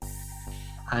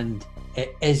and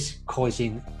it is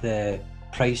causing the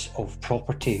price of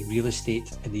property, real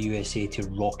estate in the USA to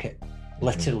rocket,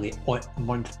 literally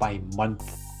month by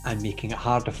month, and making it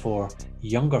harder for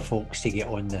younger folks to get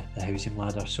on the housing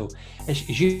ladder. So as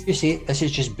you say, this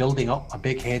is just building up a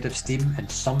big head of steam, and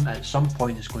at some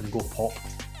point it's going to go pop.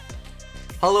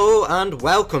 Hello and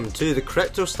welcome to the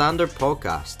Crypto Standard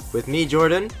Podcast with me,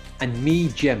 Jordan. And me,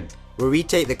 Jim. Where we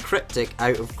take the cryptic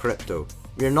out of crypto.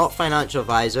 We are not financial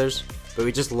advisors, but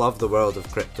we just love the world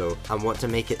of crypto and want to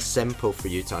make it simple for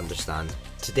you to understand.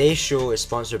 Today's show is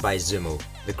sponsored by Zumo,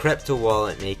 the crypto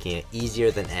wallet making it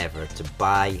easier than ever to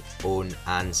buy, own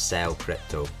and sell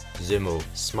crypto. Zumo,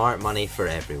 smart money for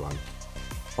everyone.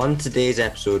 On today's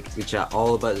episode, we chat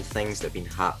all about the things that have been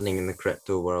happening in the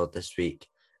crypto world this week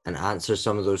and answer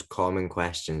some of those common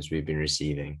questions we've been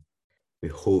receiving. We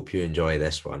hope you enjoy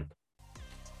this one.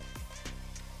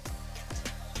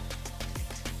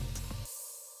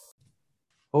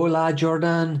 Hola,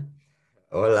 Jordan.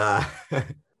 Hola.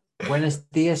 Buenos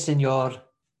días, señor.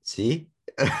 Sí?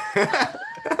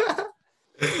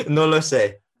 No lo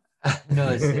sé. No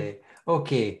lo sé.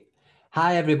 Okay.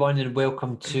 Hi, everyone, and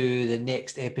welcome to the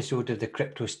next episode of the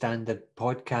Crypto Standard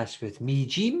Podcast with me,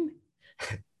 Jim.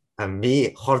 And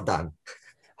me, Jordan.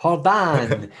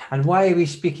 Jordan. And why are we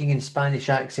speaking in Spanish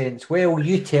accents? Well,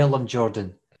 you tell them,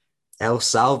 Jordan. El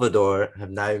Salvador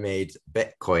have now made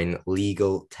Bitcoin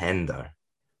legal tender.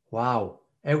 Wow.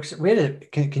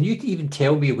 Can you even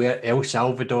tell me where El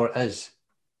Salvador is?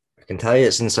 I can tell you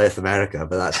it's in South America,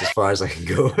 but that's as far as I can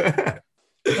go.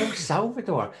 El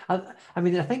Salvador. I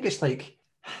mean, I think it's like,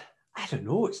 I don't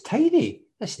know, it's tiny.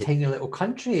 This tiny little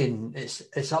country, and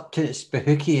it's up to its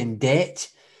bahookie in debt.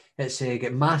 It's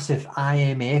got massive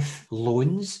IMF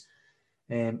loans.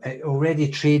 It already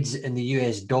trades in the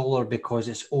US dollar because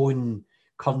its own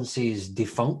currency is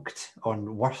defunct or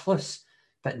worthless.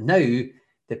 But now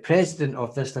the president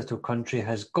of this little country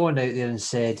has gone out there and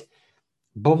said,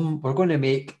 boom, we're going to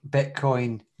make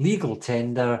Bitcoin legal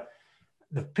tender.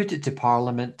 They've put it to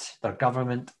Parliament, their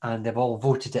government, and they've all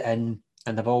voted it in,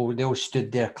 and they all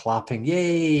stood there clapping,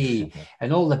 yay!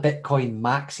 And all the Bitcoin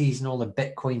maxis and all the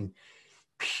Bitcoin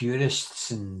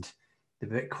purists and the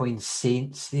Bitcoin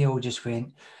saints, they all just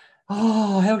went,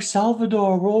 oh, El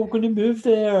Salvador, we're all going to move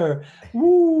there.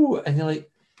 Woo! And they're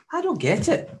like, I don't get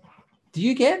it. Do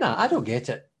you get that? I don't get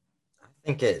it. I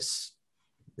think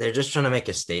they're just trying to make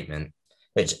a statement,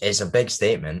 which is a big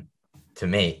statement to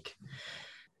make,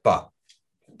 but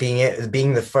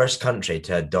being the first country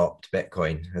to adopt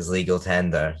Bitcoin as legal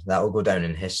tender, that will go down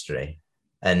in history.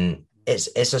 And it's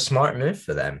a smart move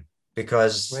for them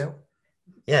because,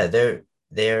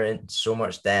 they're in so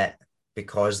much debt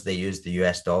because they use the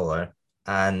US dollar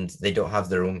and they don't have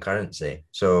their own currency.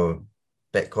 So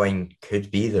Bitcoin could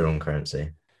be their own currency.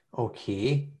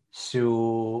 Okay,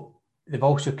 so they've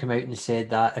also come out and said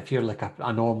that if you're like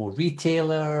a normal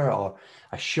retailer or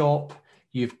a shop,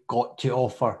 you've got to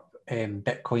offer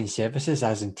Bitcoin services,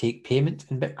 as in take payment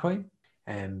in Bitcoin.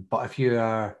 But if you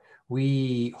are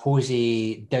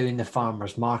Jose down the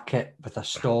farmer's market with a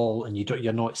stall and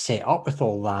you're not set up with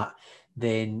all that,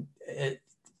 then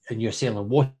and you're selling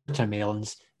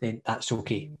watermelons, then that's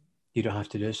okay. You don't have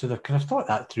to do it. So they've kind of thought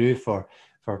that through for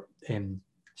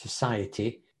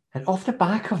society. And off the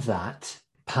back of that,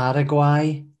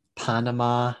 Paraguay,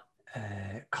 Panama,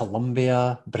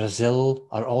 Colombia, Brazil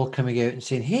are all coming out and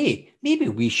saying, hey, maybe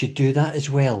we should do that as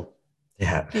well.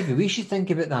 Yeah. Maybe we should think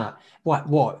about that.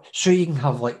 What? So you can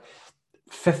have like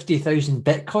 50,000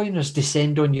 Bitcoiners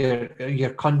descend on your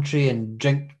country and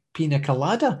drink pina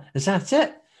colada? Is that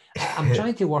it? I'm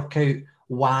trying to work out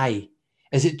why.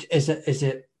 Is it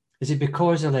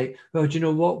because they're like, well, do you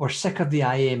know what? We're sick of the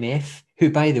IMF,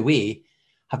 who, by the way,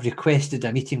 have requested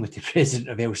a meeting with the president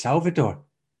of El Salvador.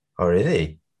 Oh,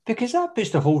 really? Because that puts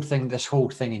this whole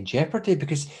thing in jeopardy,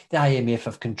 because the IMF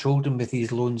have controlled them with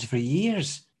these loans for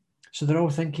years. So they're all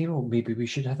thinking, oh, maybe we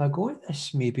should have a go at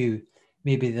this. Maybe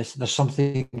there's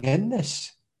something in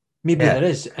this. Maybe there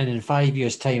is. And in 5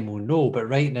 years' time, we'll know. But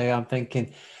right now, I'm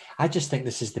thinking, I just think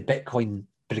this is the Bitcoin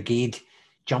brigade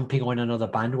jumping on another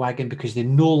bandwagon because they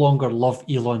no longer love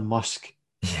Elon Musk.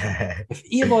 Yeah. If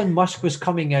Elon Musk was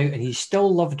coming out and he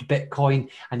still loved Bitcoin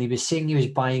and he was saying he was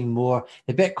buying more,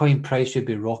 the Bitcoin price would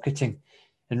be rocketing.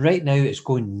 And right now it's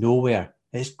going nowhere.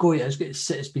 It's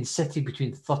been sitting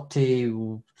between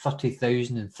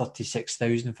 30,000 and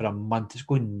 36,000 for a month. It's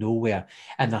going nowhere.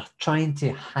 And they're trying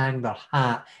to hang their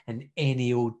hat in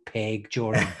any old peg,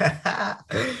 Jordan.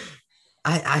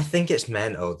 I think it's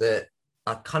mental that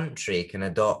a country can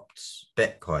adopt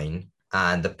Bitcoin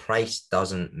and the price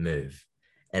doesn't move.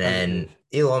 And then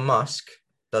Elon Musk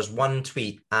does one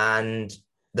tweet and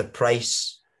the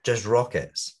price just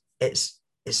rockets. It's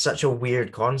such a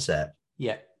weird concept.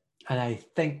 Yeah. And I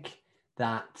think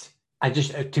that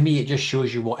to me, it just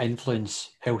shows you what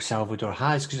influence El Salvador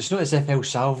has, because it's not as if El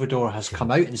Salvador has come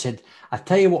out and said, I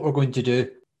tell you what we're going to do.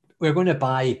 We're going to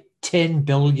buy $10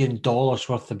 billion worth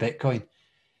of Bitcoin.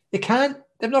 They can't.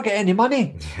 They've not got any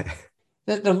money.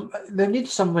 They need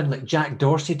someone like Jack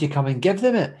Dorsey to come and give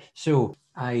them it. So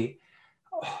I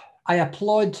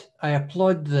applaud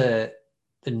the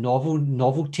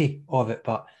novelty of it,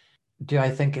 but do I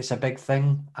think it's a big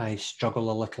thing? I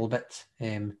struggle a little bit.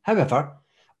 However,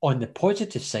 on the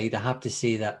positive side, I have to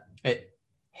say that it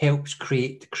helps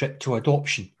create crypto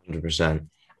adoption. 100%.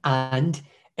 And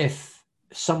if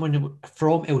someone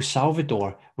from El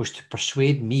Salvador was to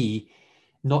persuade me,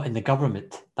 not in the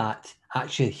government, that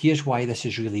actually here's why this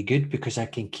is really good, because I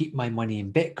can keep my money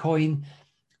in Bitcoin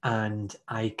and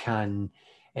I can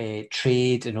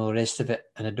trade and all the rest of it,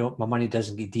 and my money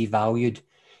doesn't get devalued.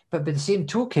 But by the same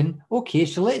token, okay,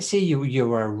 so let's say you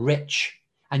were rich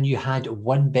and you had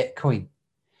one Bitcoin,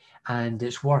 and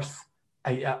it's worth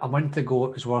a month ago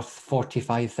it was worth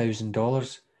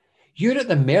 $45,000. You're at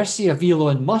the mercy of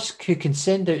Elon Musk, who can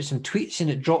send out some tweets and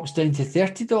it drops down to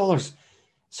 $30.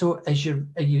 So is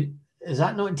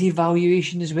that not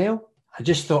devaluation as well? I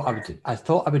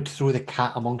thought I would throw the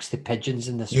cat amongst the pigeons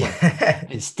in this one. Yeah.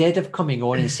 Instead of coming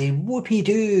on and saying, whoopee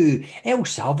doo, El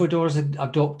Salvador's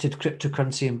adopted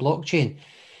cryptocurrency and blockchain.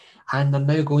 And they're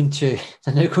now going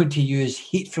to use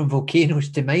heat from volcanoes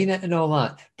to mine it and all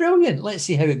that. Brilliant. Let's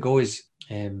see how it goes.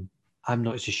 I'm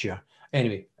not so sure.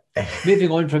 Anyway,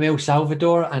 moving on from El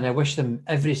Salvador, and I wish them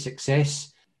every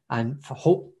success, and for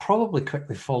hope probably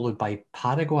quickly followed by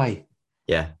Paraguay.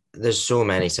 Yeah, there's so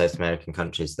many South American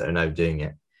countries that are now doing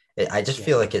it. I just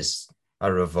feel Yes. like it's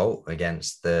a revolt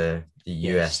against the US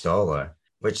Yes. dollar,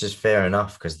 which is fair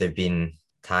enough because they've been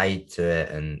tied to it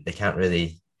and they can't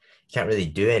really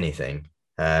do anything.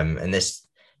 And this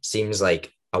seems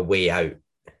like a way out.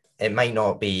 It might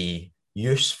not be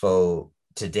useful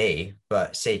today,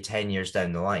 but say 10 years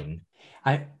down the line.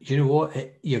 You know what?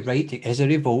 You're right. It is a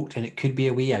revolt, and it could be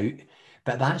a way out.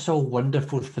 But that's all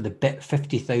wonderful for the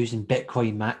 50,000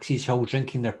 Bitcoin maxis all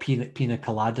drinking their pina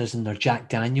coladas and their Jack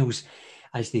Daniels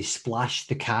as they splashed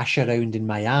the cash around in Yeah.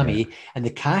 Miami. And the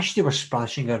cash they were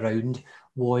splashing around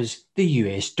was the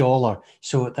US dollar.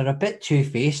 So they're a bit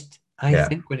two-faced, I Yeah.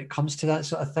 think, when it comes to that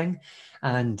sort of thing.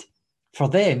 And for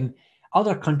them,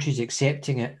 other countries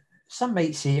accepting it, some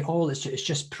might say, oh, it's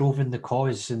just proving the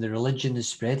cause and the religion is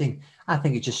spreading. I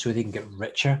think it's just so they can get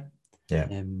richer.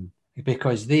 Yeah.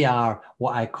 Because they are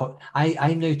what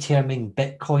I'm now terming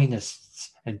Bitcoinists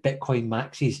and Bitcoin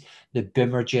maxis the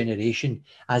boomer generation,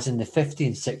 as in the 50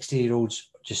 and 60-year-olds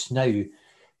just now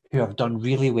who have done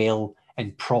really well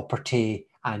in property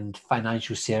and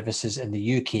financial services in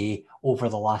the UK over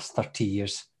the last 30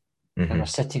 years. And are Hmm.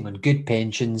 sitting on good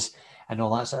pensions and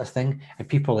all that sort of thing. And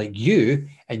people like you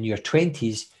in your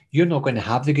 20s, you're not going to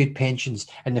have the good pensions,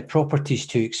 and the property's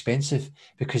too expensive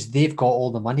because they've got all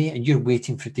the money and you're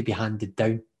waiting for it to be handed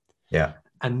down. Yeah.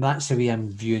 And that's the way I'm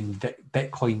viewing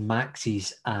Bitcoin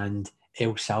maxis and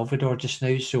El Salvador just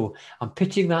now. So I'm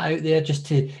putting that out there just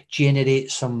to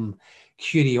generate some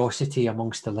curiosity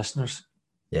amongst the listeners.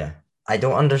 Yeah. I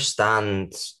don't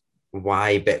understand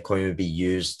why Bitcoin would be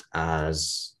used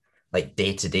as like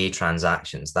day-to-day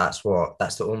transactions. That's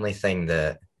the only thing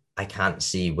that I can't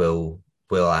see will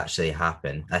actually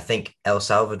happen. I think El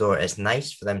Salvador, it's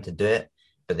nice for them to do it,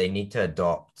 but they need to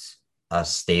adopt a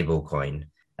stable coin.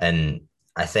 And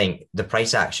I think the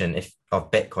price action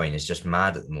of Bitcoin is just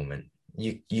mad at the moment.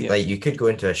 You Yeah. like you could go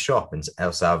into a shop in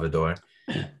El Salvador,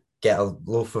 get a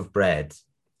loaf of bread.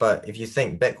 But if you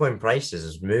think Bitcoin prices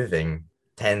is moving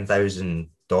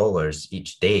 $10,000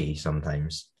 each day,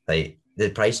 sometimes like the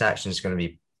price action is going to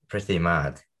be pretty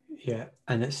mad. Yeah,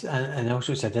 and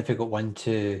also it's a difficult one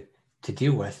to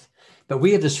deal with. But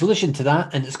we have the solution to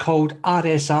that, and it's called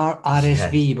RSR Yeah.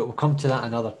 RSV, but we'll come to that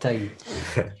another time.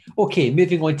 Okay,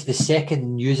 moving on to the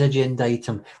second news agenda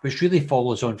item, which really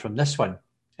follows on from this one,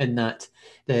 in that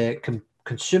the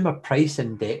consumer price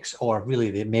index, or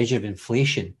really the measure of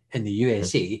inflation in the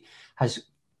USA, has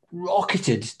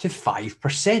rocketed to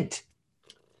 5%.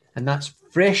 And that's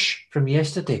fresh from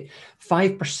yesterday.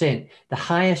 5%, the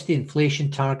highest the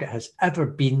inflation target has ever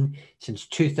been since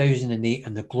 2008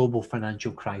 and the global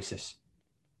financial crisis.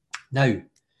 Now,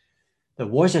 there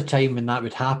was a time when that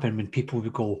would happen when people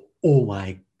would go, oh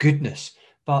my goodness.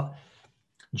 But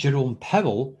Jerome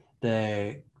Powell,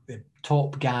 the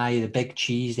top guy, the big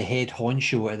cheese, the head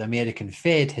honcho at the American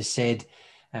Fed, has said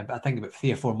But I think about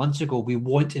 3 or 4 months ago, we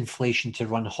want inflation to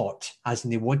run hot, as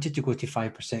in they wanted to go to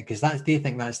 5%, because they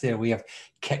think that's their way of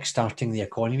kickstarting the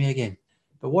economy again.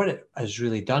 But what it has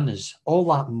really done is all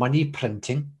that money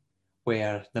printing,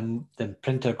 where the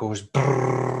printer goes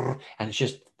brrr, and it's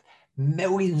just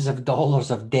millions of dollars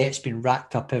of debt's been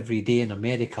racked up every day in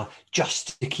America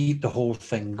just to keep the whole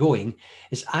thing going,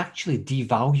 is actually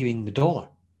devaluing the dollar.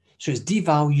 So it's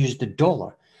devalues the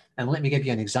dollar. And let me give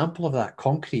you an example of that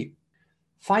concrete.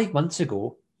 5 months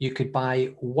ago, you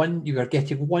were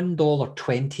getting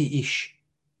 $1.20-ish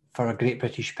for a Great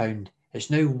British pound. It's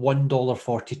now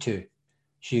 $1.42.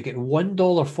 So you get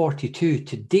 $1.42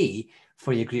 today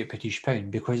for your Great British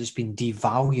pound because it's been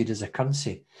devalued as a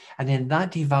currency. And then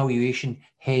that devaluation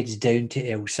heads down to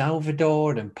El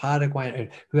Salvador and Paraguay or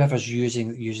whoever's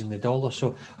using the dollar.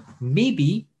 So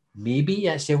maybe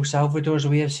it's El Salvador's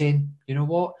way of saying, you know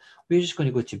what, we're just going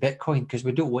to go to Bitcoin because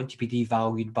we don't want to be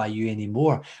devalued by you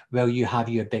anymore while you have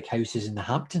your big houses in the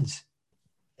Hamptons.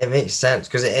 It makes sense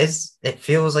because it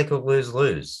feels like a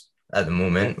lose-lose at the Yeah,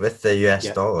 moment with the US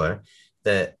yeah, dollar.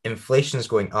 The inflation is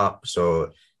going up,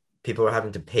 so people are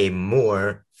having to pay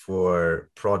more for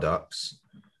products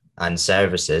and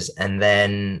services, and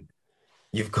then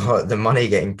you've got the money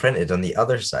getting printed on the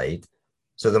other side.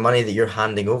 So the money that you're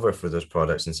handing over for those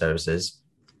products and services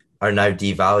are now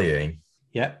devaluing.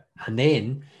 yeah. And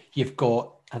then you've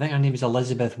got, I think her name is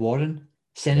Elizabeth Warren,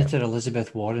 Yeah. Senator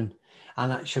Elizabeth Warren.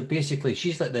 And basically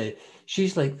she's like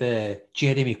the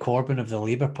Jeremy Corbyn of the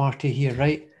Labour Party here,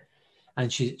 right?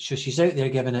 And she's out there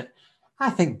giving it.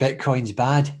 I think Bitcoin's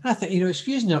bad. I think it's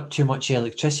using up too much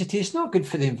electricity. It's not good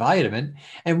for the environment.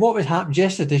 And what would happen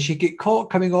yesterday? She get caught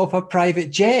coming off a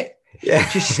private jet.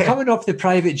 She's Yeah. coming off the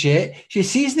private jet. She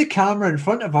sees the camera in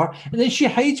front of her, and then she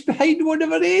hides behind one of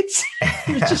her aides.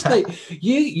 It's just like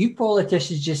you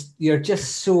politicians, you're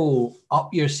just so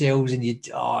up yourselves, and it's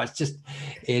just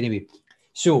anyway.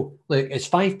 So look, it's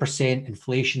 5%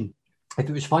 inflation. If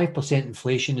it was 5%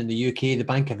 inflation in the UK, the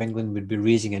Bank of England would be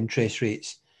raising interest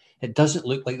rates. It doesn't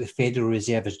look like the Federal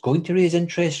Reserve is going to raise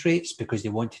interest rates because they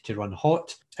want it to run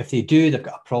hot. If they do, they've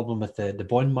got a problem with the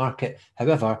bond market.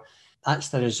 However, that's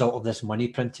the result of this money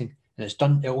printing.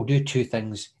 And it will do two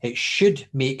things. It should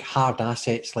make hard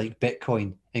assets like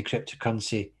Bitcoin and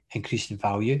cryptocurrency increase in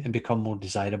value and become more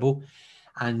desirable.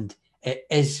 And it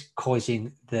is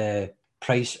causing the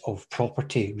price of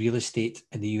property, real estate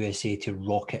in the USA to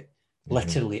rocket, Mhm.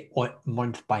 literally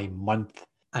month by month,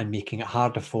 and making it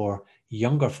harder for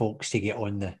younger folks to get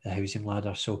on the housing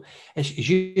ladder. So as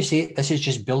you say, this is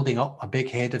just building up a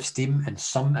big head of steam, and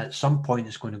at some point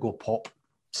it's going to go pop.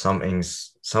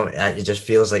 It just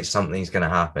feels like something's gonna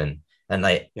happen. And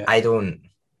like Yeah, I don't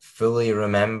fully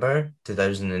remember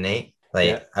 2008. yeah,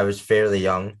 Like I was fairly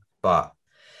young, but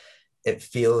it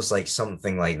feels like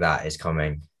something like that is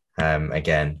coming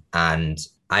again. And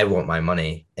I want my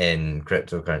money in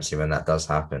cryptocurrency when that does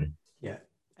happen. yeah.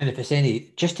 And if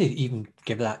it's just to even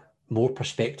give that more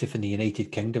perspective in the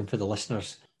United Kingdom for the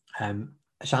listeners,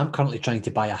 so I'm currently trying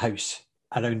to buy a house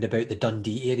around about the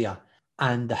Dundee area,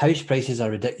 and the house prices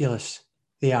are ridiculous.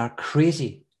 They are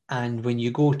crazy. And when you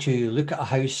go to look at a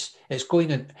house, it's going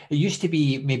in. It used to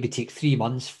be maybe take 3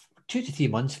 months, 2 to 3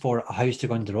 months for a house to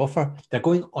go under offer. They're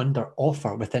going under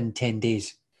offer within 10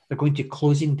 days. They're going to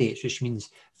closing dates, which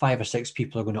means 5 or 6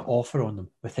 people are going to offer on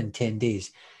them within 10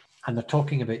 days. And they're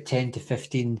talking about 10 to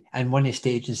 15. And one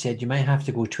estate agent said you might have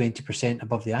to go 20%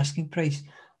 above the asking price.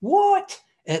 What?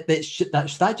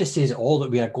 That just says it all,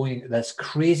 that we are going this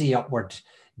crazy upward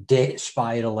debt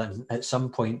spiral, and at some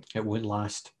point it won't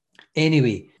last.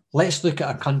 Anyway, let's look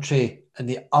at a country on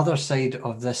the other side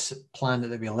of this planet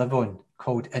that we live on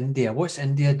called India. What's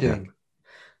India Yeah. doing?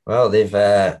 Well, they've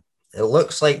it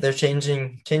looks like they're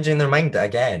changing their mind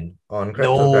again on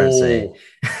cryptocurrency.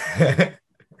 No.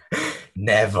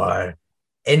 Never.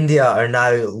 India are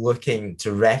now looking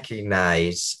to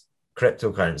recognize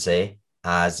cryptocurrency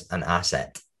as an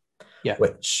asset, Yeah.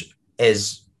 which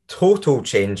is total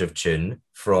change of tune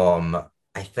from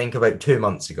I think about 2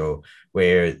 months ago,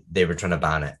 where they were trying to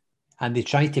ban it. And they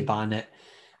tried to ban it,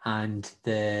 and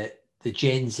the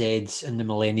Gen Zs and the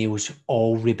millennials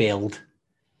all rebelled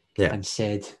Yeah. and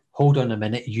said, hold on a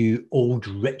minute, you old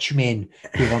rich men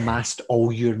who've amassed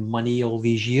all your money all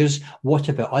these years. What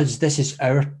about us? This is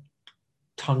our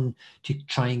turn to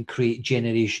try and create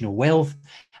generational wealth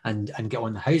and get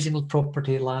on the housing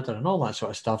property ladder and all that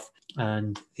sort of stuff.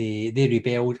 And they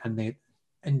rebelled, and the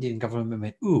Indian government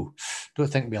went, ooh, don't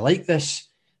think we like this.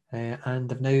 And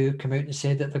they've now come out and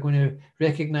said that they're going to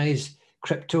recognise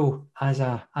crypto as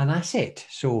an asset.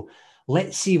 So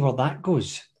let's see where that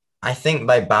goes. I think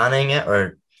by banning it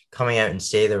or coming out and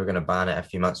say they were going to ban it a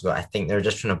few months ago, I think they're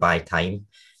just trying to buy time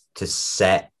to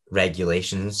set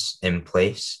regulations in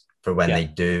place for when they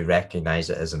Yeah. do recognize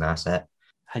it as an asset.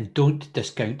 And don't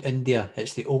discount India.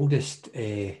 It's the oldest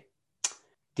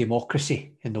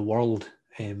democracy in the world.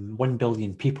 1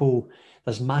 billion people.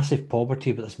 There's massive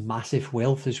poverty, but there's massive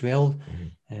wealth as well.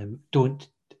 Don't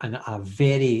and a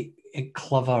very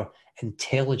clever,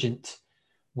 intelligent,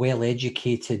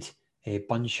 well-educated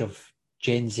bunch of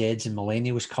Gen Zs and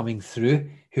millennials coming through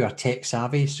who are tech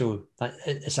savvy. So that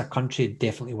it's a country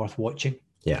definitely worth watching.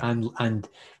 Yeah. And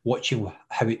watching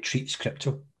how it treats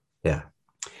crypto. Yeah.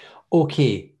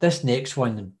 Okay, this next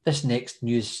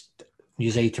news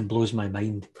item blows my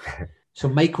mind. So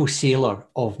Michael Saylor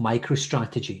of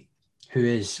MicroStrategy,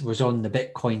 who was on the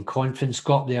Bitcoin conference,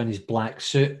 got up there in his black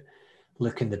suit,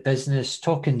 looking the business,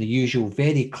 talking the usual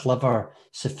very clever,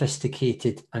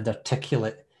 sophisticated and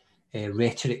articulate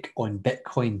rhetoric on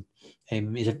Bitcoin.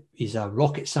 He's a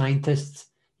rocket scientist.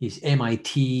 He's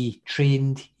MIT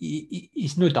trained.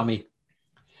 He's no dummy.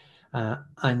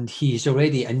 And he's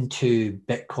already into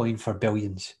Bitcoin for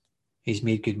billions. He's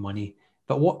made good money.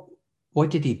 But what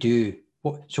did he do?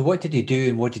 What did he do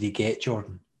and what did he get,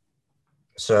 Jordan?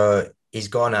 So he's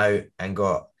gone out and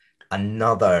got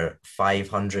another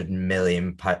 $500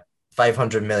 million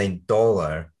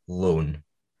loan.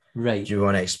 Right. Do you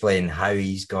want to explain how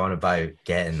he's gone about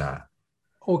getting that?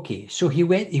 Okay, so he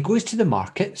goes to the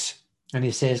markets and he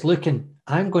says, look,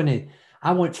 I want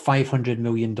 $500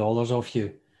 million off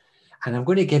you. And I'm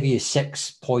going to give you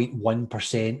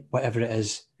 6.1%, whatever it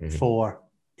is, for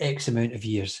X amount of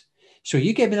years. So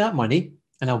you give me that money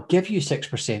and I'll give you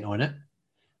 6% on it.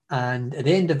 And at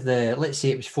the end of let's say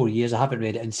it was 4 years, I haven't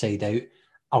read it inside out,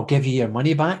 I'll give you your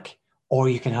money back, or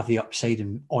you can have the upside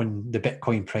on the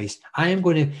Bitcoin price. I am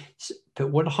going to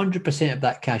put 100% of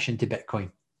that cash into Bitcoin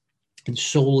and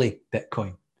solely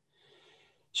Bitcoin.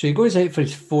 So he goes out for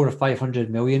his 400 or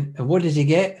 500 million. And what does he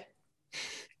get?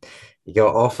 He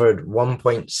got offered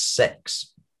 1.6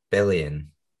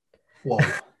 billion. Whoa.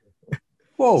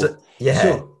 Whoa. So,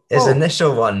 his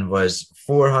initial one was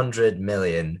 400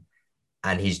 million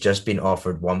and he's just been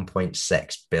offered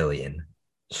 1.6 billion.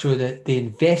 So the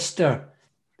investor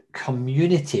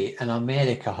community in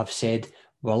America have said,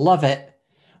 we'll love it.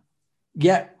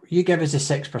 Yeah, you give us the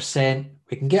 6%.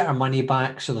 We can get our money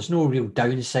back. So there's no real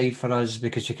downside for us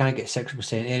because you can't get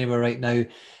 6% anywhere right now.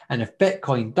 And if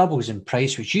Bitcoin doubles in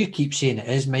price, which you keep saying it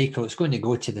is, Michael, it's going to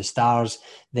go to the stars,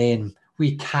 then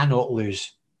we cannot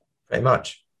lose. Pretty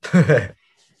much.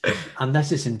 And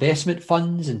this is investment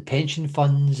funds and pension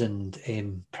funds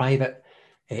and private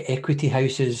equity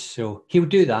houses. So he'll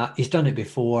do that. He's done it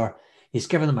before. He's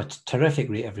given them a terrific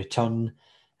rate of return.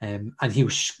 And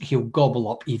he'll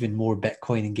gobble up even more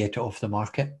Bitcoin and get it off the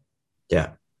market.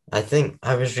 Yeah. I think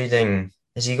I was reading,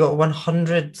 has he got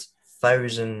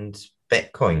 100,000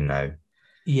 Bitcoin now?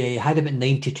 Yeah, he had about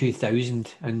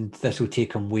 92,000 and this will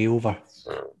take him way over.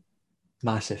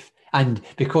 Massive. And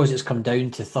because it's come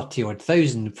down to 30 odd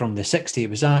thousand from the 60 it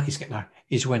was at,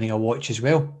 he's winning a watch as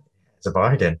well. It's a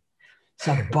bargain. It's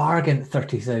a bargain,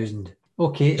 30,000.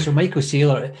 Okay, so Michael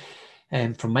Saylor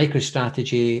from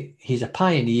MicroStrategy, he's a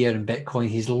pioneer in Bitcoin.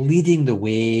 He's leading the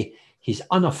way. He's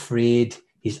unafraid.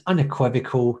 He's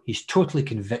unequivocal. He's totally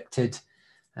convicted.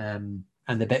 And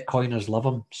the Bitcoiners love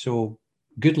him. So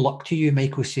good luck to you,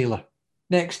 Michael Saylor.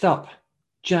 Next up,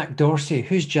 Jack Dorsey.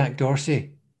 Who's Jack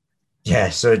Dorsey?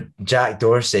 Yeah, so Jack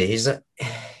Dorsey,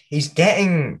 he's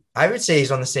getting, I would say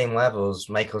he's on the same level as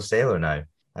Michael Saylor now.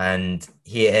 And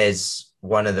he is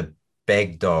one of the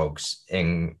big dogs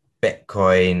in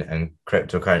Bitcoin and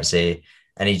cryptocurrency.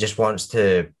 And he just wants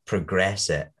to progress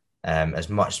it as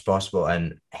much as possible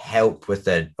and help with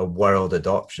a world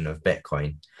adoption of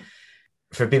Bitcoin.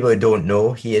 For people who don't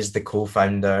know, he is the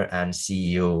co-founder and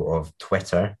CEO of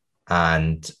Twitter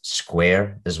and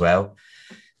Square as well.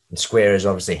 And Square is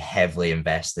obviously heavily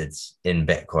invested in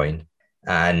Bitcoin.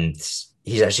 And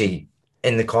he's actually,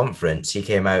 in the conference, he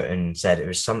came out and said it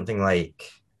was something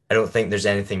like, I don't think there's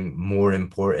anything more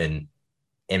important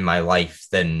in my life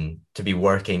than to be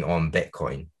working on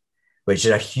Bitcoin, which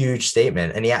is a huge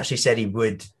statement. And he actually said he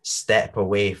would step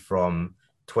away from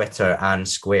Twitter and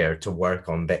Square to work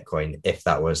on Bitcoin if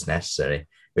that was necessary,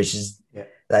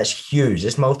 that's huge.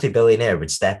 This multi-billionaire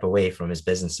would step away from his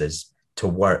businesses to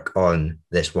work on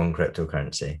this one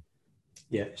cryptocurrency.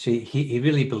 Yeah, so he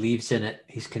really believes in it.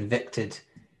 He's convicted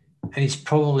and he's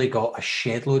probably got a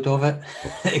shed load of it.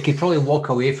 He could probably walk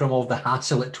away from all the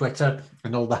hassle at Twitter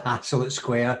and all the hassle at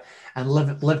Square and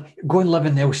go and live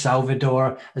in El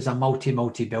Salvador as a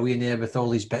multi-billionaire with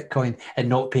all his Bitcoin and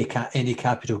not pay any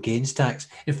capital gains tax.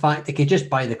 In fact, he could just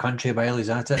buy the country while he's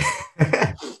at it.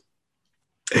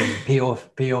 pay off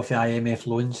the IMF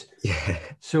loans. Yeah.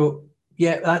 So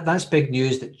yeah, that's big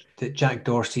news that Jack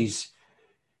Dorsey's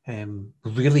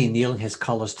really nailing his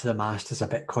colours to the mast as a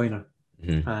Bitcoiner.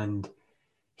 Mhm. And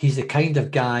he's the kind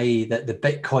of guy that the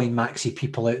Bitcoin maxi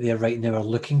people out there right now are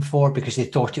looking for because they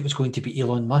thought it was going to be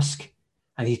Elon Musk.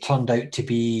 And he turned out to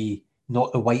be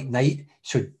not the white knight.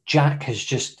 So Jack has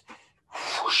just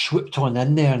swooped on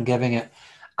in there and giving it,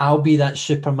 I'll be that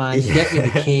Superman, get me the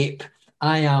Yeah. cape.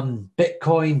 I am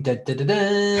Bitcoin. Da, da, da,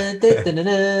 da, da, da, da,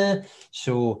 da.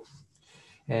 So,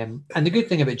 and the good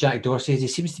thing about Jack Dorsey is he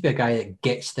seems to be a guy that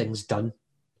gets things done,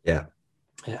 Yeah.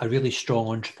 a really strong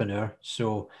entrepreneur.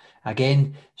 So,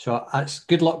 again, so that's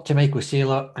good luck to Michael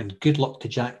Saylor and good luck to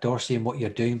Jack Dorsey and what you're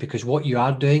doing, because what you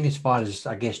are doing, as far as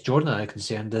I guess Jordan and I are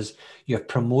concerned, is you're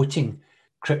promoting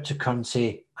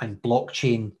cryptocurrency and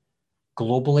blockchain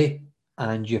globally,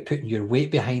 and you're putting your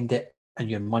weight behind it and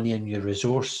your money and your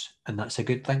resource, and that's a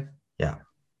good thing. Yeah.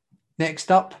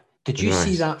 Next up, did you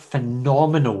see Nice. that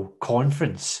phenomenal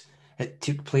conference that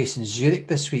took place in Zurich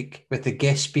this week with the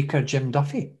guest speaker Jim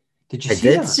Duffy? Did you I see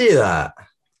did that? see that.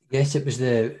 Yes, it was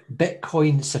the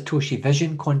Bitcoin Satoshi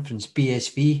Vision Conference,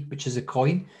 BSV, which is a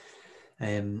coin.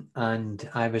 And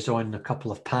I was on a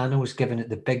couple of panels giving it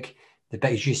the big,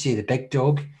 as you say, the big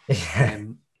dog. Yeah.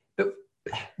 But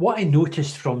what I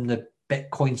noticed from the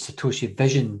Bitcoin Satoshi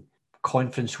Vision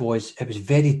conference was it was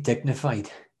very dignified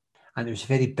and it was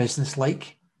very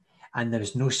businesslike, and there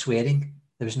was no swearing.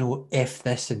 There was no F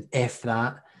this and F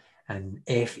that and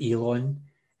F Elon.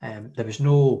 There was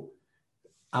no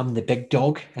I'm the big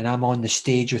dog and I'm on the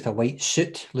stage with a white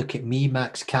suit. Look at me,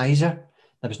 Max Kaiser.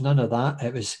 There was none of that.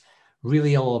 It was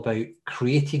really all about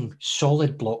creating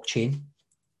solid blockchain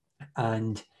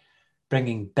and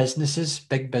bringing businesses,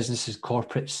 big businesses,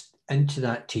 corporates into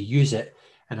that to use it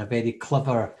in a very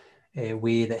clever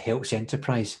way that helps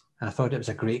enterprise. And I thought it was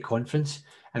a great conference.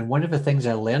 And one of the things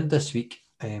I learned this week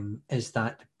is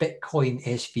that Bitcoin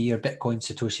SV, or Bitcoin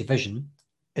Satoshi Vision,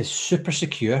 is super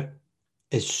secure,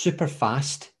 is super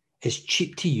fast, is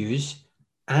cheap to use,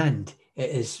 and it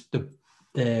is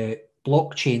the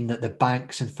blockchain that the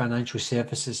banks and financial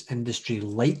services industry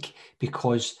like,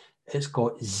 because it's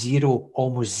got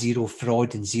almost zero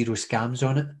fraud and zero scams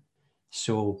on it.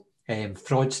 So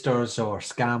fraudsters or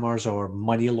scammers or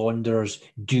money launderers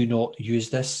do not use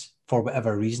this for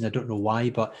whatever reason. I don't know why,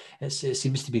 but it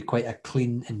seems to be quite a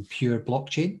clean and pure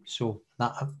blockchain. So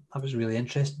that was really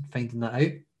interesting finding that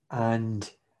out. And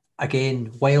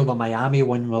again, while the Miami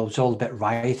one was all a bit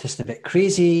riotous and a bit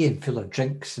crazy and full of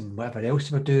drinks and whatever else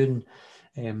they were doing,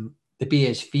 the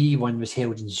BSV one was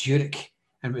held in Zurich,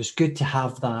 and it was good to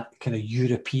have that kind of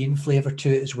European flavour to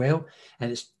it as well.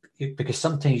 And it's because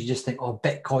sometimes you just think, oh,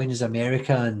 Bitcoin is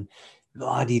America and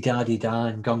la di da di da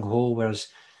and gung ho, whereas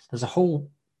there's a whole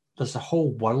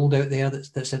world out there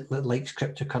that likes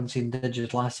cryptocurrency and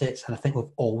digital assets, and I think we've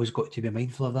always got to be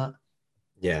mindful of that.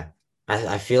 Yeah.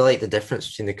 I feel like the difference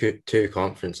between the two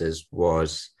conferences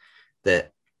was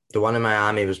that the one in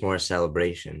Miami was more a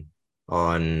celebration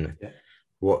on Yeah,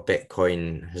 what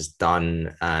Bitcoin has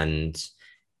done and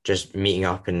just meeting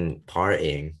up and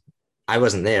partying. I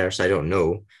wasn't there, so I don't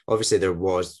know. Obviously, there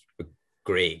was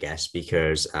great guest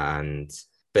speakers, but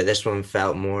this one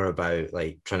felt more about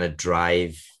like trying to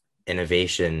drive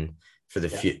innovation for the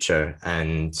yeah, future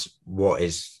and what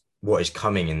is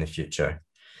coming in the future.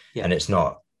 yeah, And it's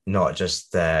not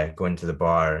just going to the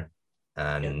bar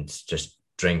yeah. and just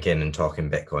drinking and talking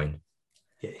Bitcoin.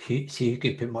 Yeah, see, who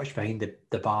could put much behind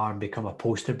the bar and become a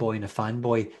poster boy and a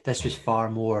fanboy. This was far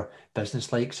more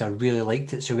business-like, so I really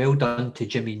liked it. So well done to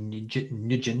Jimmy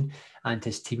Nugent and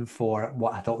his team for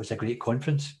what I thought was a great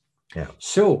conference. Yeah.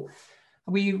 So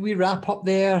we wrap up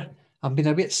there. I'm being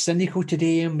a bit cynical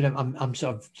today. I'm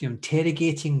sort of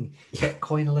interrogating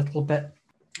Bitcoin a little bit.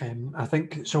 I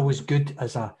think it's always good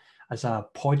as a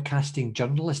podcasting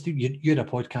journalist. You're a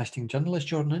podcasting journalist,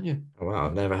 Jordan, aren't you? Oh, wow,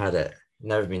 I've never had it.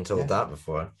 Never been told Yeah. that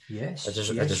before. Yes. I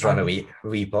Yes. just run a wee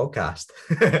podcast.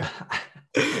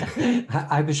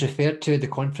 I was referred to at the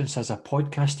conference as a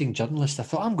podcasting journalist. I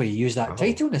thought I'm going to use that Oh,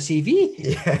 title in a CV.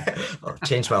 yeah. I'll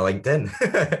change my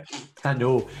LinkedIn. I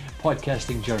know,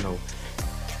 podcasting journal.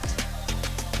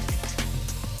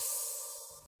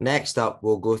 Next up,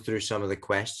 we'll go through some of the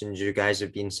questions you guys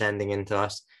have been sending in to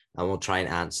us, and we'll try and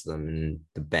answer them in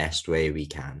the best way we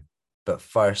can. But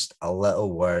first, a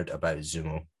little word about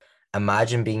Zumo.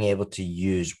 Imagine being able to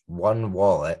use one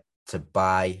wallet to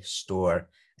buy, store,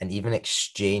 and even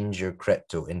exchange your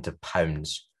crypto into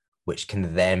pounds, which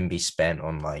can then be spent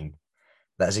online.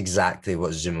 That's exactly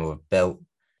what Zumo have built.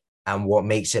 And what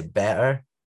makes it better?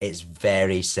 It's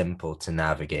very simple to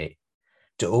navigate.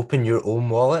 To open your own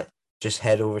wallet, just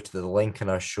head over to the link in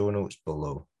our show notes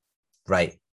below.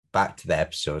 Right, back to the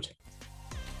episode.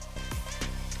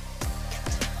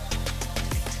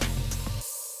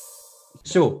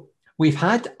 So we've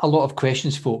had a lot of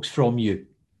questions, folks, from you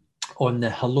on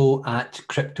the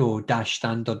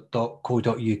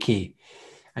hello@crypto-standard.co.uk.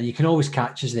 And you can always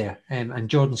catch us there. And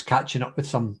Jordan's catching up with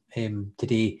some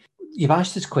today. You've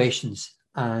asked us questions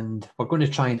and we're going to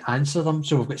try and answer them.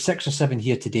 So we've got 6 or 7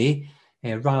 here today,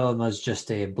 rather than us just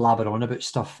blabber on about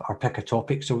stuff or pick a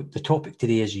topic. So the topic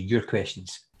today is your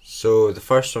questions. So the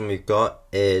first one we've got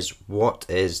is, what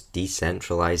is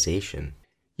decentralization?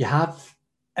 You have,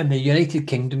 in the United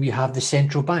Kingdom, you have the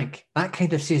central bank. That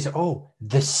kind of says, oh,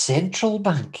 the central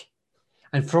bank.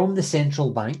 And from the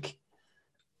central bank,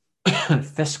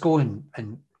 fiscal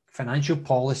and financial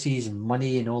policies and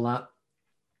money and all that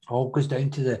all goes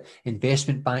down to the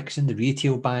investment banks and the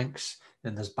retail banks,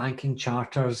 and there's banking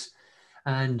charters.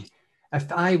 And if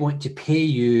I want to pay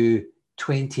you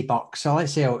 $20, so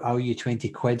let's say I'll owe you 20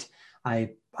 quid, I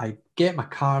get my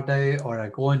card out or I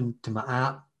go into my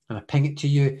app and I ping it to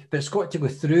you, but it's got to go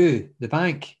through the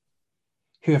bank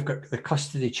who have got the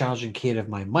custody charge and care of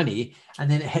my money,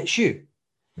 and then it hits you.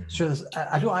 So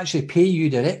I don't actually pay you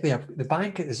directly. The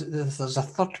bank, there's a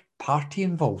third party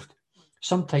involved,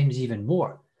 sometimes even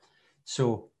more.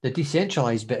 So the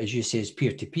decentralized bit, as you say, is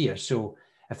peer-to-peer. So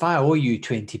if I owe you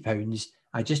 £20,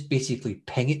 I just basically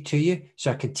ping it to you.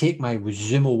 So I can take my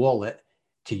Zumo wallet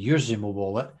to your Zumo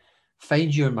wallet,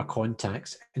 find you in my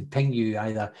contacts and ping you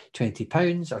either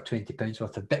 £20 or £20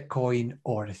 worth of Bitcoin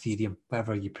or Ethereum,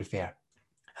 whatever you prefer.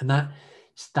 And that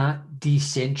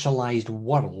decentralized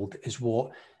world is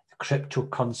what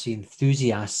cryptocurrency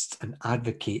enthusiasts and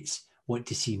advocates want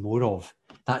to see more of.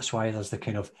 That's why there's the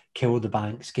kind of kill the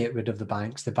banks, get rid of the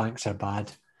banks are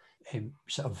bad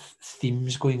sort of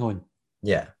themes going on.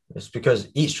 Yeah, it's because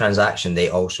each transaction, they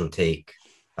also take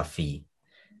a fee.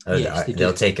 Yes,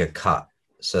 they'll take a cut.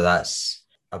 So that's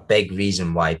a big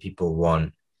reason why people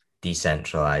want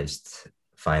decentralized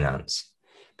finance.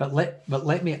 But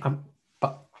let me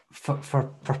but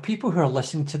for people who are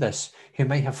listening to this who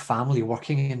might have family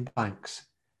working in banks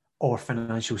or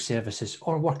financial services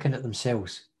or working at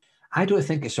themselves, I don't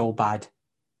think it's all bad.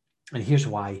 And here's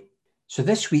why. So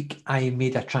this week I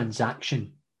made a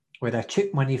transaction where I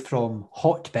took money from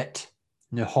Hotbit.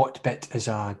 Now Hotbit is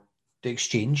the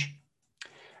exchange.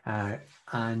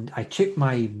 And I took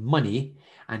my money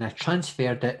and I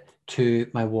transferred it to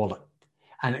my wallet.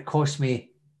 And it cost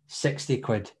me 60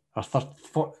 quid or 30,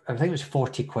 I think it was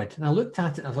 40 quid. And I looked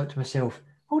at it and I thought to myself,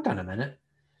 hold on a minute.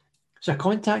 So I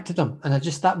contacted them and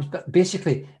that was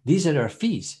basically, these are our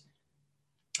fees.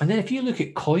 And then if you look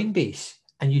at Coinbase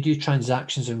and you do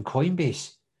transactions on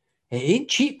Coinbase, it ain't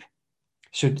cheap.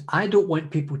 So I don't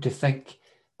want people to think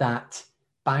that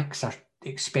banks are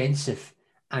expensive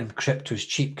and crypto is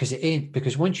cheap, because it ain't.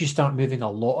 Because once you start moving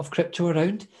a lot of crypto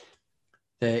around,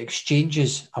 the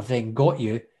exchanges have then got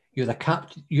you. You're the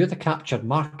captured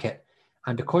market,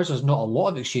 and because there's not a lot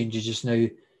of exchanges just now,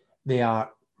 they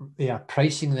are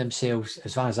pricing themselves,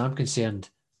 as far as I'm concerned,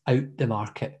 out the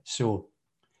market. So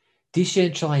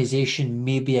decentralization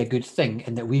may be a good thing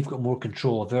in that we've got more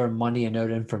control of our money and our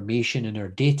information and our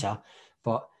data,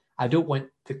 but I don't want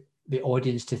the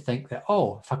audience to think that,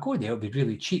 oh, if I go there, it'll be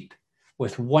really cheap,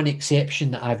 with one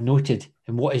exception that I've noted.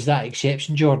 And what is that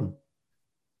exception, Jordan?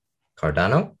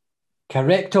 Cardano?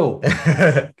 Correcto.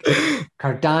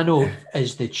 Cardano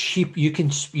is the cheap. You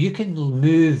can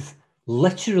move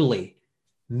literally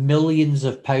millions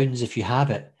of pounds if you have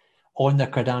it on the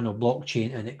Cardano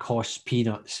blockchain, and it costs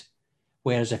peanuts.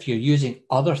 Whereas if you're using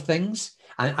other things,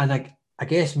 and I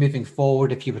guess moving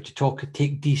forward, if you were to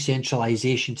take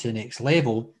decentralization to the next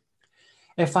level,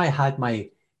 if I had my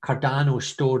Cardano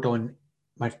stored on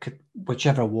my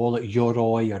whichever wallet,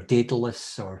 Yoroi or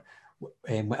Daedalus or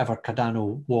whatever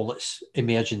Cardano wallets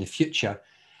emerge in the future,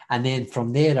 and then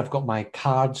from there I've got my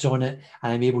cards on it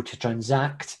and I'm able to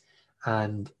transact,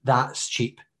 and that's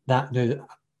cheap. That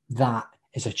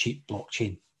is a cheap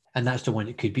blockchain, and that's the one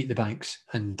that could beat the banks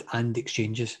and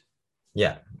exchanges.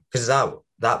 Yeah, because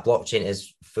that blockchain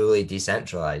is fully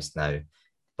decentralized now.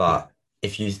 But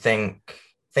if you think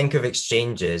of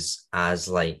exchanges as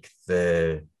like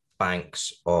the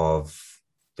banks of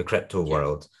the crypto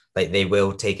world, like they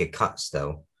will take a cut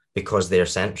still because they're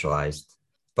centralized.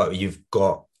 But you've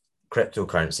got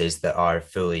cryptocurrencies that are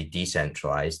fully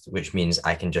decentralized, which means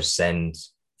I can just send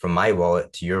from my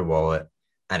wallet to your wallet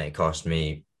and it costs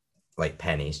me like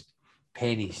pennies.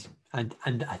 And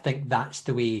I think that's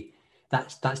the way,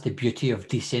 that's the beauty of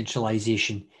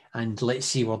decentralization. And let's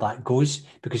see where that goes,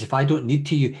 because if I don't need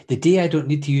to use, the day I don't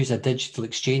need to use a digital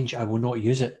exchange, I will not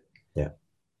use it. Yeah.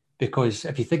 because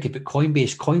if you think about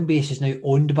Coinbase, Coinbase is now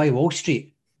owned by Wall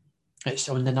Street. It's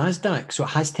on the NASDAQ, so it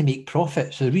has to make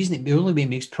profit. So the only way it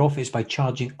makes profit is by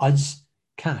charging us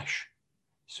cash.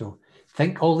 So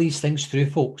think all these things through,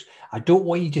 folks. I don't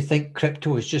want you to think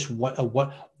crypto is just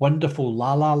a wonderful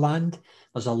la land.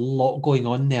 There's a lot going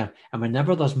on there. And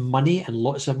whenever there's money and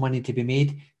lots of money to be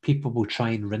made, people will try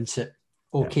and rinse it.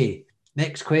 Okay,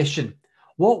 next question.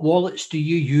 What wallets do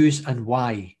you use and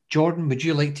why? Jordan, would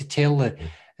you like to tell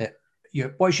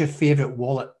what's your favorite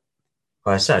wallet?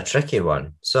 Well, it's a tricky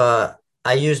one. So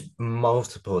I use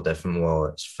multiple different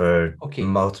wallets for Okay,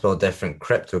 multiple different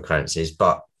cryptocurrencies,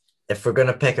 but if we're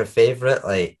gonna pick a favorite,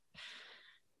 like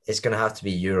it's gonna have to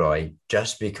be Euroi,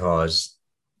 just because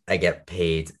I get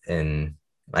paid in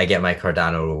I get my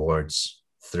Cardano rewards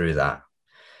through that.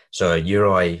 So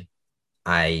Euroi,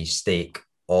 I stake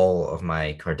all of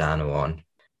my Cardano on.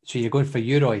 so you're going for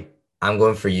Euroi. I'm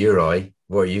going for Euroi.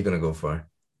 What are you gonna go for?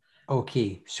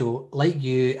 Okay, so like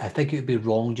you, I think it would be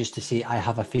wrong just to say I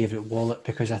have a favorite wallet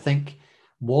because I think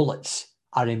wallets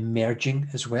are emerging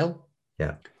as well.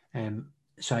 Yeah. Um,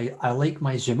 so I like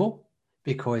my Zumo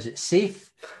because it's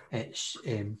safe, it's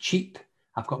cheap.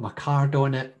 I've got my card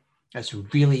on it. It's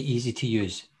really easy to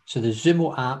use. So the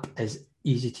Zumo app is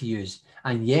easy to use.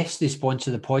 And yes, they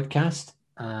sponsor the podcast,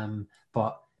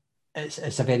 but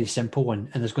it's a very simple one,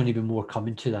 and there's going to be more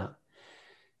coming to that.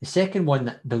 The second one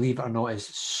that, believe it or not, is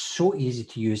so easy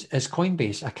to use is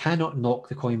Coinbase. I cannot knock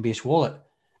the Coinbase wallet.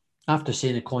 After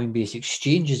saying the Coinbase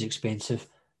exchange is expensive,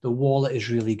 the wallet is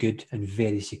really good and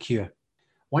very secure.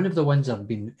 One of the ones I've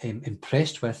been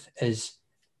impressed with is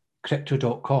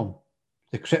Crypto.com.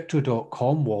 The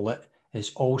Crypto.com wallet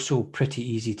is also pretty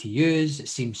easy to use. It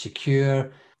seems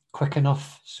secure, quick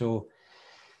enough. So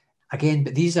again,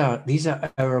 but these are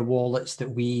our wallets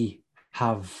that we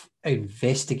have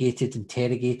investigated,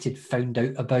 interrogated, found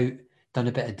out about, done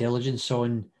a bit of diligence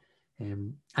on.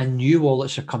 And new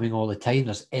wallets are coming all the time.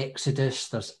 There's Exodus,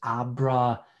 there's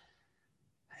Abra,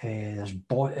 there's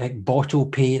Bottle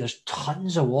Pay. There's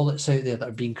tons of wallets out there that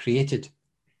are being created.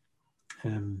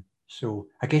 So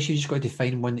I guess you just got to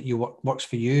find one that works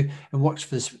for you and works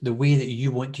for the way that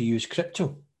you want to use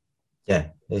crypto. Yeah,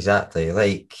 exactly.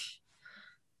 Like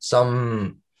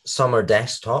some are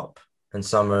desktop and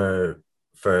some are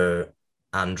for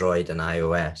Android and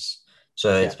iOS.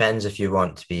 So it Yeah. depends if you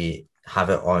want to have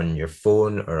it on your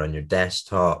phone or on your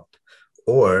desktop,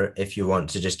 or if you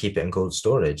want to just keep it in cold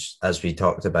storage, as we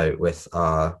talked about with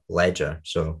Ledger.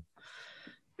 So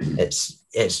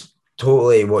it's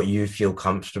totally what you feel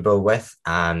comfortable with,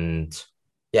 and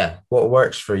yeah, what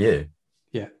works for you.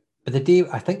 Yeah. But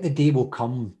I think the day will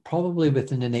come probably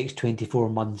within the next 24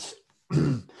 months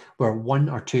where one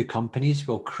or two companies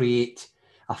will create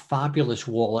a fabulous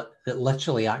wallet that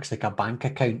literally acts like a bank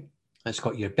account. It's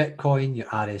got your Bitcoin, your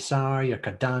RSR, your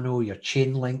Cardano, your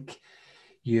Chainlink,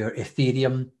 your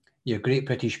Ethereum, your Great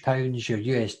British Pounds, your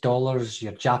US dollars,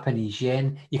 your Japanese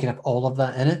yen. You can have all of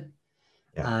that in it.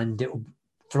 Yeah, And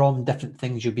from different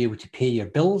things, you'll be able to pay your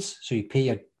bills. So you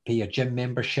pay your gym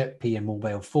membership, pay your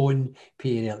mobile phone, pay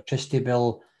your electricity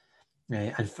bill,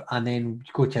 and then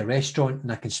you go to a restaurant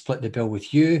and I can split the bill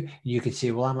with you. You can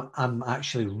say, well, I'm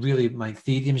actually really, my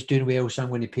Ethereum's doing well, so I'm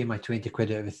going to pay my 20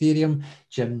 quid out of Ethereum.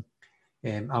 Jim,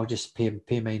 I'll just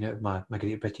pay mine out of my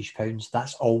Great British Pounds.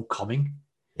 That's all coming.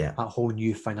 yeah. A whole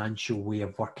new financial way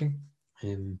of working.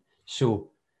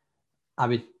 So I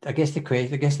guess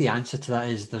the answer to that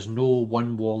is there's no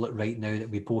one wallet right now that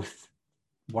we both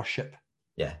worship.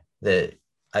 Yeah,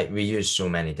 we use so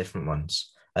many different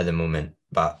ones at the moment,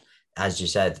 but as you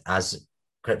said, as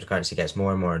cryptocurrency gets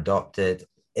more and more adopted,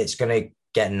 it's going to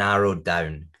get narrowed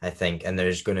down, I think, and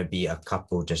there's going to be a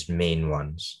couple just main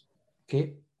ones.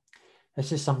 Okay,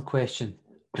 this is some question.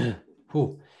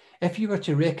 Oh, if you were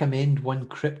to recommend one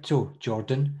crypto,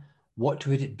 Jordan, what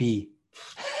would it be?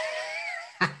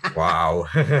 Wow.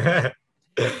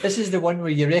 This is the one where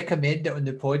you recommend it on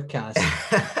the podcast.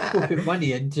 People put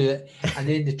money into it, and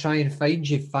then they try and find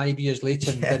you 5 years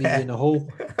later and bury you in a hole.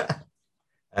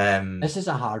 This is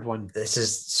a hard one. This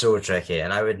is so tricky,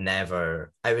 and I would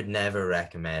never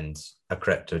recommend a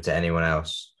crypto to anyone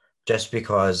else, just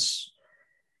because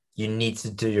you need to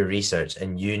do your research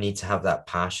and you need to have that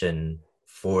passion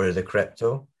for the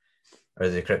crypto or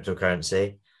the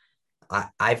cryptocurrency.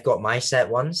 I've got my set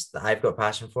ones that I've got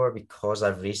passion for because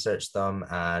I've researched them,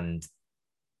 and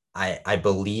I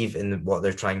believe in what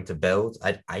they're trying to build.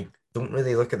 I don't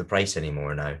really look at the price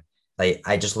anymore now. Like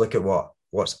I just look at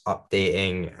what's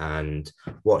updating and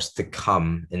what's to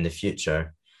come in the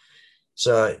future.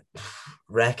 So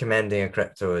recommending a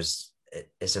crypto is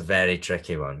a very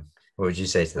tricky one. What would you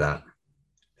say to that?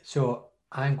 So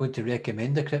I'm going to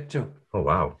recommend a crypto. Oh,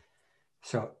 wow.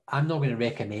 So I'm not going to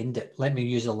recommend it. Let me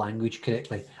use the language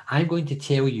correctly. I'm going to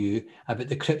tell you about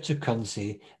the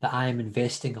cryptocurrency that I am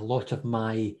investing a lot of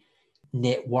my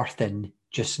net worth in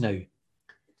just now.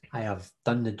 I have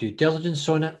done the due diligence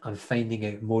on it. I'm finding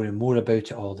out more and more about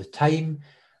it all the time.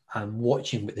 I'm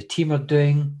watching what the team are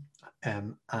doing.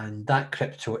 And that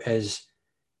crypto is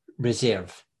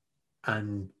Reserve.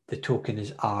 And the token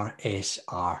is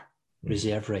RSR,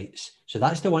 Reserve Rights. So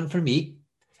that's the one for me.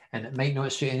 And it might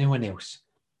not suit anyone else.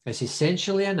 It's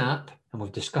essentially an app, and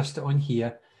we've discussed it on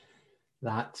here,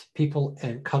 that people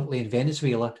currently in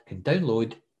Venezuela can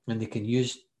download, and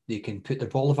they can put their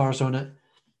bolivars on it,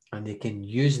 and they can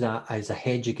use that as a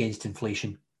hedge against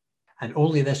inflation. And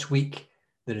only this week,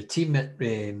 the team at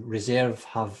Reserve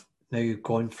have now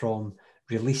gone from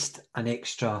released an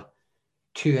extra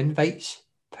 2 invites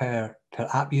per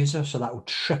app user, so that will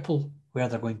triple where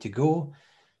they're going to go.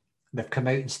 They've come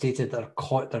out and stated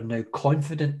they're now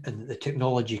confident in that the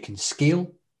technology can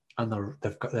scale, and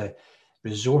they've got the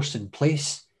resource in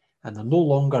place, and they're no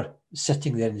longer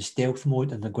sitting there in stealth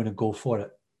mode, and they're going to go for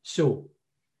it. So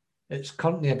it's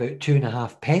currently about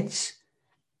 2.5 pence.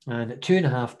 And at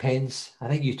 2.5 pence, I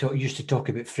think you used to talk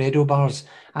about Freddo bars.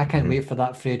 I can't wait for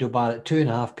that Freddo bar at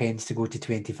 2.5 pence to go to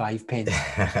 25 pence.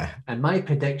 And my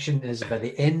prediction is by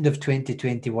the end of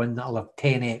 2021, that'll have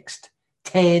 10x'd.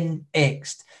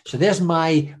 10x'd. So there's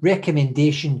my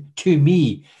recommendation to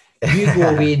me. You go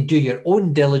away and do your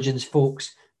own diligence,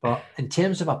 folks. But in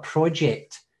terms of a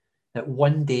project that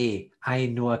one day I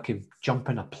know I could jump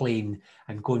in a plane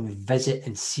and go and visit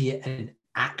and see it in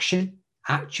action,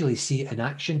 actually see it in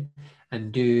action,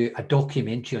 and do a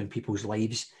documentary on people's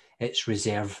lives, it's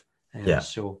Reserve.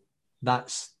 So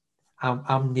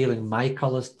I'm nailing my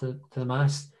colours to the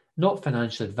mast. Not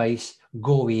financial advice.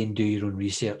 Go away and do your own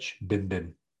research. Boom,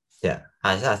 boom. Yeah,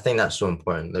 I think that's so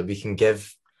important that we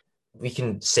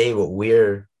can say what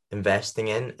we're investing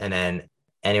in, and then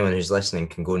anyone who's listening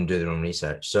can go and do their own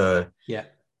research. So yeah,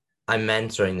 I'm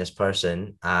mentoring this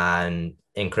person and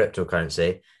in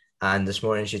cryptocurrency. And this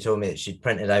morning she told me that she'd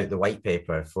printed out the white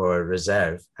paper for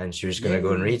Reserve and she was going to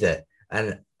go and read it.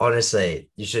 And honestly,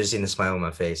 you should have seen the smile on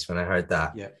my face when I heard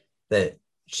that. Yeah. That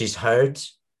she's heard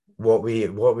what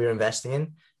we're investing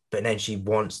in, but then she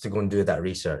wants to go and do that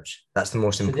research. That's the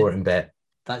most important bit.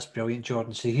 That's brilliant,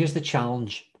 Jordan. So here's the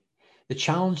challenge. The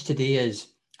challenge today is,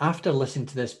 after listening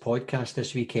to this podcast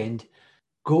this weekend,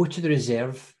 go to the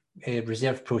Reserve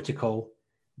protocol,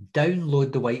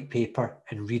 download the white paper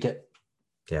and read it.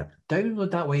 Yeah.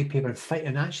 Download that white paper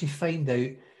and actually find out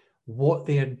what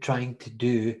they're trying to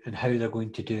do and how they're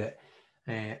going to do it.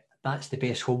 That's the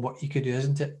best homework you could do,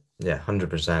 isn't it? Yeah,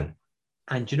 100%.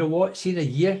 And you know what? See, in a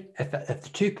year, if the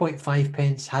 2.5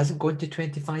 pence hasn't gone to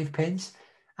 25 pence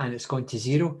and it's gone to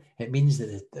zero, it means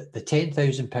that the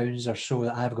 £10,000 or so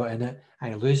that I've got in it,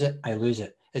 I lose it.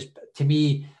 To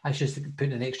me, I should just put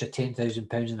an extra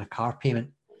 £10,000 in a car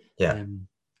payment. Yeah.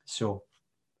 So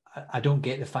I don't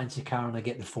get the fancy car and I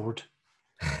get the Ford.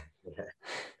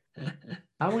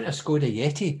 I want a Skoda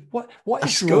Yeti. What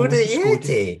is wrong with the Skoda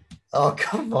Yeti? Oh,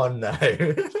 come on now.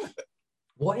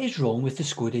 What is wrong with the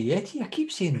Skoda Yeti? I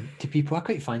keep saying to people, I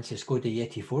quite fancy a Skoda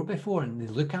Yeti 4x4, and they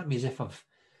look at me as if I've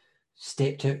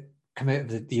come out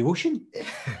of the ocean.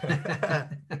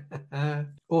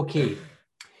 Okay.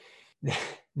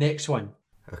 Next one.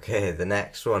 Okay, the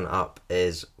next one up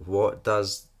is, what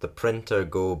does the printer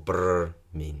go brr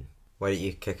mean? Why don't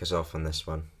you kick us off on this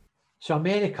one? So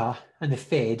America and the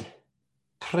Fed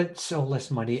prints all this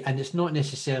money, and it's not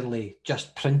necessarily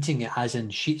just printing it as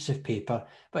in sheets of paper,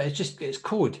 but it's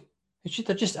code.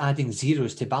 They're just adding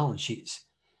zeros to balance sheets,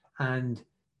 and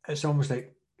it's almost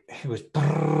like it was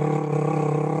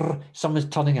brrr, someone's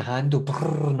turning a handle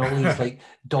brrr, and all these like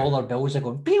dollar bills are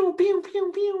going pew pew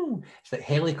pew pew. It's like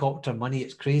helicopter money.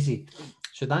 It's crazy.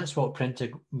 So that's what printer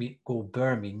go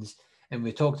burr means. And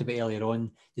we talked about earlier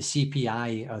on, the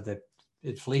CPI, or the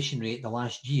inflation rate, the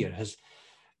last year has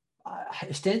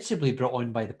ostensibly brought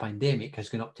on by the pandemic, has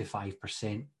gone up to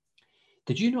 5%.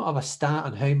 Did you not have a stat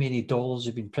on how many dollars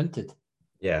have been printed?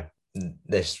 Yeah,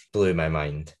 this blew my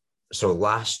mind. So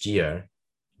last year,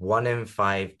 1 in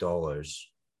 $5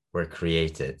 were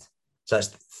created. So that's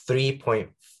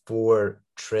 $3.4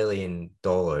 trillion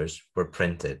were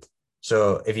printed.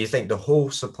 So if you think the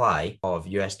whole supply of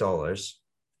US dollars,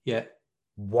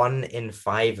 1 in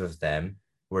 5 of them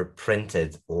were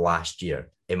printed last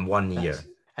year in 1 year.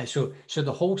 And so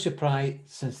the whole supply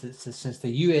since the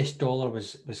US dollar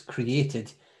was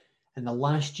created in the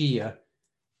last year,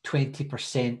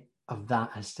 20% of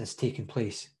that has taken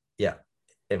place. Yeah,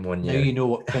 in 1 year. Now you know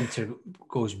what printer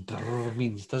goes brrr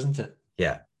means, doesn't it?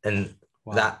 Yeah, and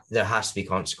that there has to be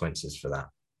consequences for that.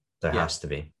 There has to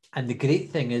be. And the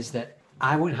great thing is that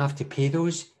I won't have to pay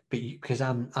those, but because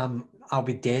I'll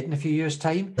be dead in a few years'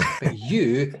 time. But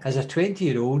you, as a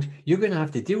 20-year-old, you're going to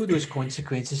have to deal with those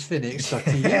consequences for the next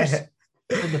 30 years.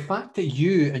 And the fact that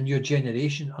you and your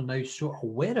generation are now so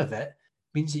aware of it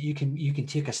means that you can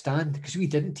take a stand, because we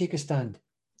didn't take a stand.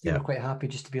 We were quite happy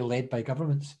just to be led by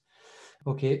governments.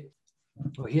 Okay.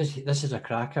 Well, this is a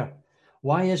cracker.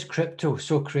 Why is crypto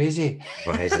so crazy?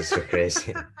 Why is it so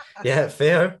crazy? Yeah,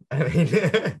 fair. I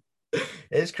mean,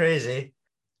 it's crazy.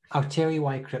 I'll tell you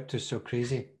why crypto is so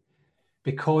crazy.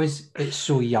 Because it's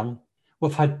so young.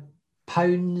 We've had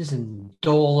pounds and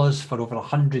dollars for over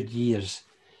 100 years.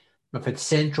 We've had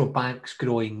central banks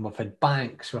growing. We've had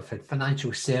banks. We've had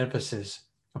financial services.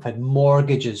 We've had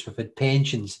mortgages. We've had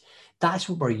pensions. That's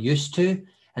what we're used to.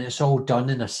 And it's all done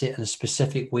in a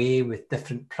specific way with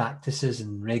different practices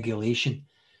and regulation.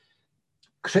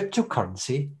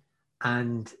 Cryptocurrency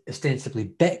and ostensibly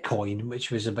Bitcoin, which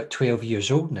was about 12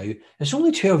 years old now, it's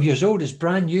only 12 years old. It's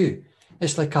brand new.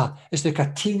 It's like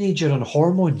a teenager on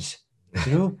hormones,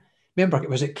 you know. Remember,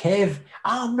 was it Kev?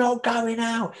 I'm not going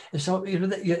out. It's all,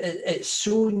 it's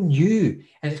so new,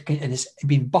 and it's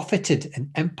been buffeted and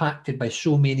impacted by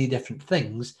so many different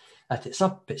things that it's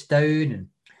up, it's down, and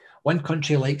one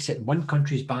country likes it, and one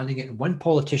country's banning it, and one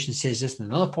politician says this, and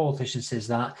another politician says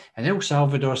that, and El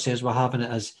Salvador says we're having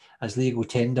it as legal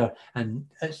tender, and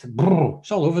it's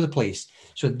all over the place.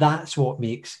 So that's what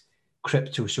makes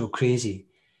crypto so crazy,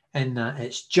 in that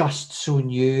it's just so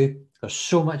new. There's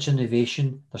so much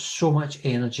innovation, there's so much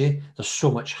energy, there's so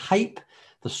much hype,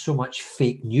 there's so much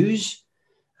fake news.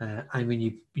 And when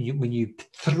you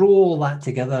throw all that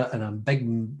together in a big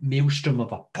maelstrom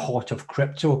of a pot of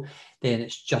crypto, then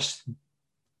it's just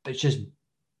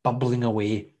bubbling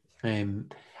away.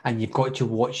 And you've got to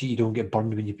watch it. You don't get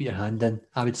burned when you put your hand in.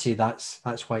 I would say that's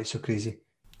why it's so crazy.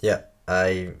 Yeah,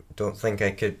 I don't think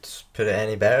I could put it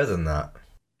any better than that.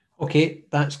 Okay,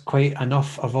 that's quite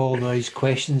enough of all those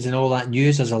questions and all that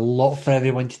news. There's a lot for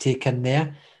everyone to take in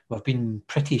there. We've been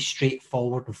pretty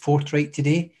straightforward and forthright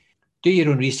today. Do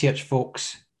your own research,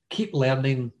 folks. Keep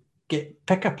learning.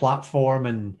 Pick a platform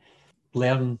and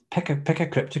learn. Pick a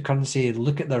cryptocurrency.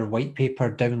 Look at their white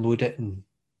paper. Download it and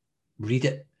read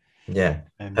it. Yeah.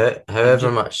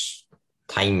 However much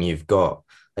time you've got,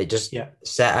 like just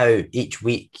set out each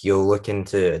week. You'll look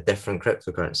into a different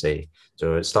cryptocurrency.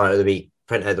 So at the start of the week,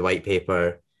 print out the white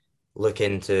paper. Look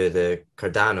into the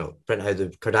Cardano. Print out the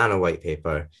Cardano white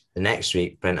paper. The next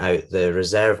week, print out the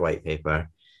Reserve white paper.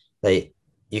 Like,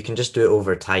 you can just do it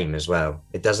over time as well.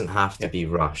 It doesn't have to be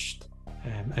rushed.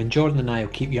 And Jordan and I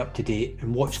will keep you up to date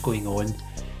on what's going on.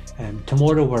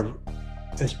 Tomorrow,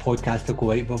 this podcast will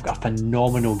go out. We've got a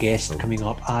phenomenal guest coming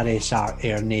up, RSR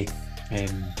Ernie.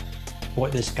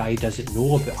 What this guy doesn't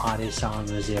know about RSR and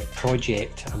their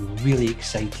project, I'm really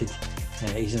excited.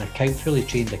 He's an fully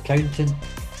trained accountant.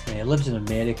 Lives in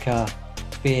America.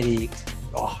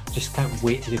 Just can't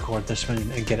wait to record this one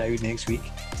and get it out next week.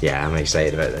 Yeah, I'm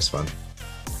excited about this one.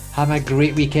 Have a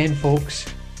great weekend, folks.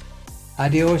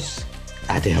 Adios.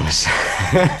 Adios.